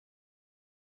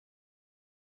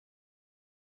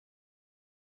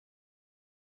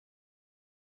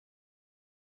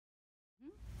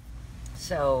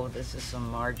So this is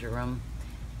some marjoram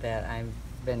that I've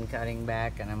been cutting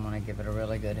back, and I'm going to give it a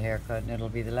really good haircut, and it'll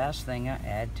be the last thing I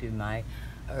add to my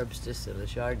herbs de Sylla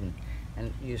Yarden.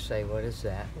 And you say, what is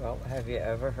that? Well, have you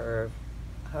ever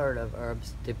heard of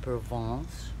herbs de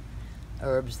Provence?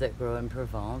 Herbs that grow in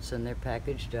Provence, and they're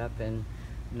packaged up in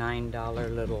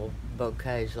 $9 little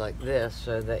bouquets like this,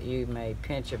 so that you may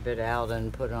pinch a bit out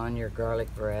and put on your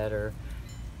garlic bread, or,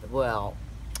 well,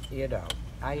 you know,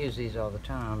 I use these all the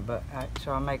time, but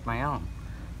so I make my own.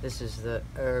 This is the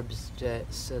herbs de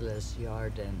Sylla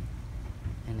Yarden,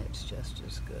 and it's just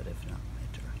as good, if not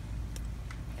better,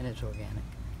 and it's organic.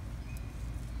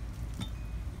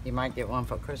 You might get one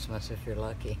for Christmas if you're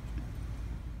lucky.